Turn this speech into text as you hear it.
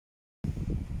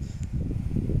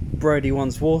Brody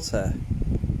wants water,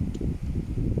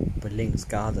 but Link's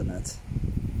guarding it.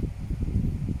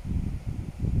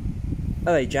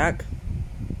 Hello, Jack.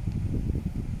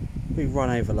 We run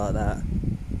over like that.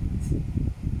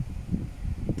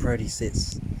 Brody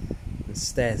sits and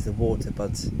stares at the water,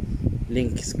 but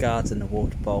Link is guarding the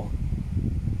water bowl.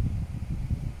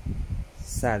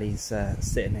 Sally's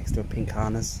sitting next to a pink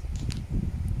harness.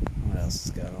 What else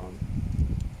is going on?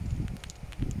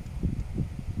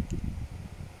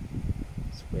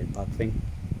 It's a weird bug thing.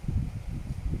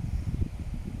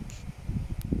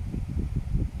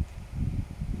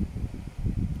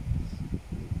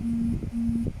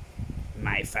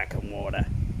 My fucking water.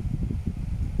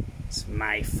 It's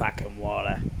my fucking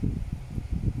water.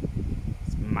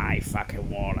 It's my fucking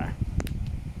water.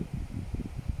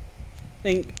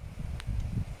 Link,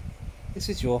 this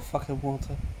is your fucking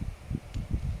water.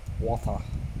 Water.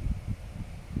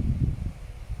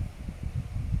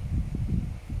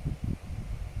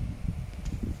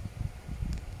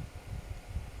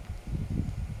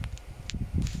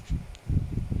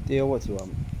 Deal, what do you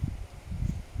want?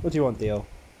 What do you want, Deal?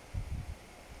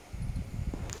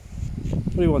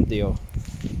 What do you want, Deal?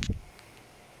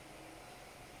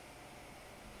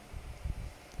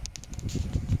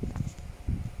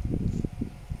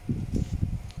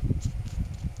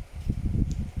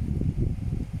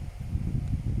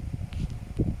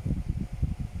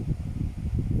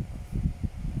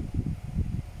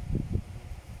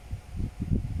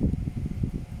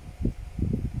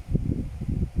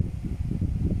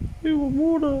 I want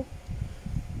water.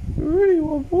 I really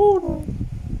want water.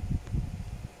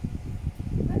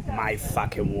 My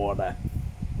fucking water.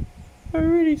 I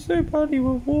really so badly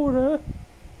want water.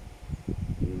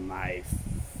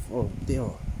 Oh dear.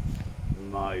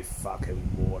 My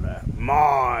fucking water.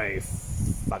 My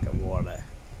fucking water.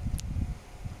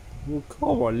 Well,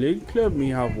 come on, Link. Let me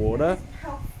have water.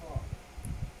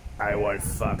 I want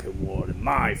fucking water.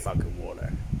 My fucking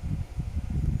water.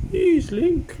 Please,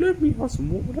 Link, let me have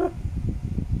some water.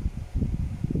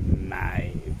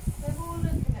 My They're all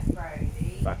looking at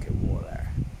Brody. fucking water.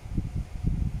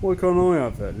 Why can't I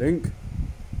have that, Link?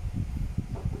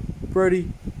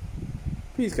 Brody,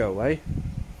 please go away.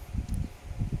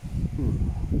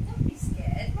 Don't be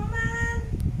scared, my man.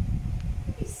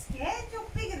 Don't be scared. You're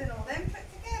bigger than all them put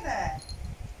together.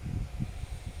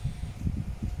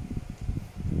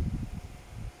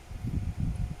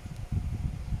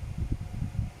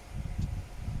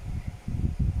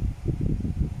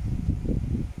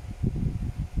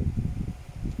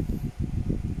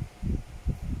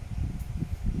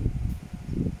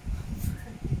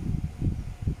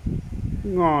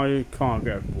 No, you can't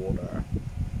get water.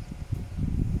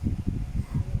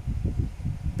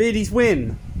 Beardies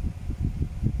win.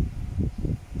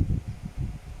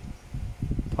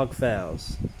 Pug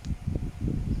fails.